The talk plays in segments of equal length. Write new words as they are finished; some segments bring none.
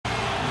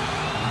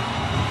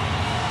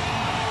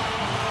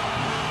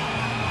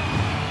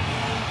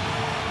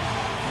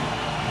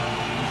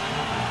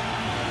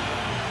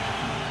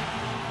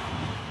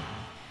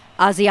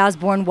Ozzy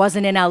Osbourne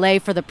wasn't in LA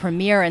for the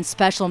premiere and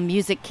special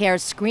Music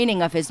Cares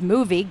screening of his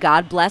movie,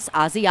 God Bless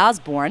Ozzy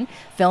Osbourne,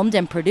 filmed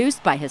and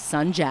produced by his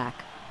son Jack.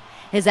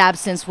 His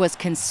absence was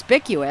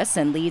conspicuous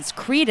and leads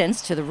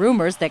credence to the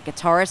rumors that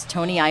guitarist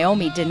Tony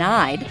Iommi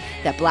denied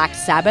that Black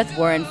Sabbath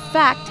were in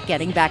fact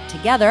getting back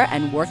together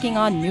and working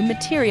on new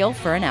material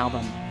for an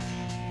album.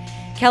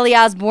 Kelly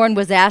Osbourne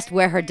was asked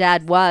where her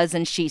dad was,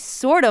 and she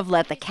sort of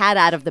let the cat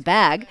out of the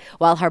bag,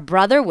 while her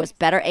brother was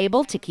better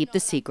able to keep the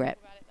secret.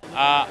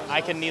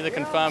 I can neither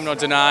confirm nor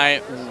deny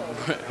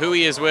who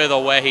he is with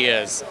or where he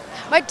is.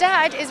 My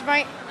dad is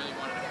right...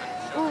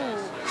 Ooh,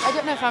 I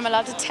don't know if I'm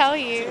allowed to tell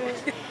you,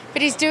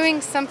 but he's doing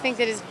something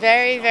that is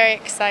very, very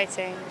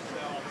exciting.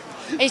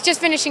 He's just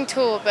finishing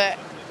tour, but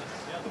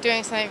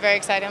doing something very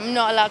exciting. I'm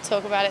not allowed to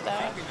talk about it,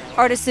 though.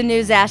 Artisan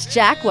News asked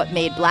Jack what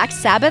made Black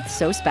Sabbath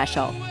so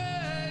special.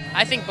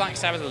 I think Black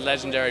Sabbath is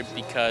legendary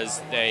because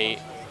they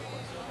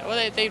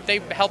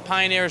helped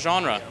pioneer a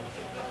genre.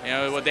 You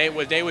know, what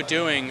they were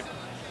doing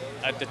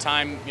at the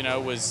time, you know,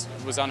 was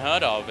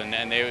unheard of, and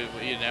they,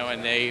 you know,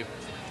 and they,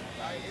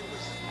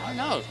 I don't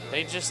know,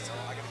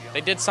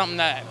 they did something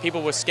that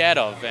people were scared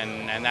of,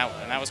 and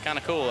that was kind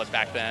of cool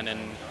back then, and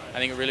I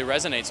think it really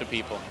resonates with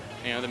people.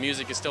 You know, the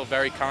music is still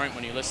very current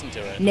when you listen to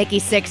it.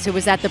 Nikki Sixx, who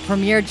was at the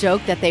premiere,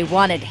 joked that they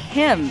wanted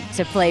him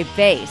to play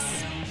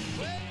bass.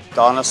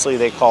 Honestly,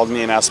 they called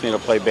me and asked me to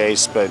play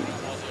bass, but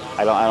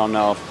I don't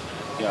know.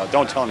 You know,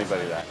 don't tell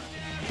anybody that.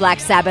 Black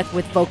Sabbath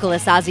with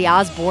vocalist Ozzy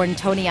Osbourne,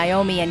 Tony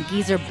Iommi, and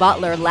Geezer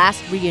Butler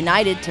last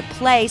reunited to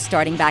play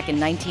starting back in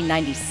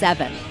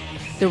 1997.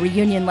 The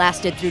reunion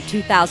lasted through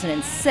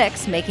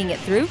 2006, making it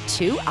through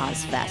 2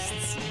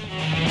 Ozfests.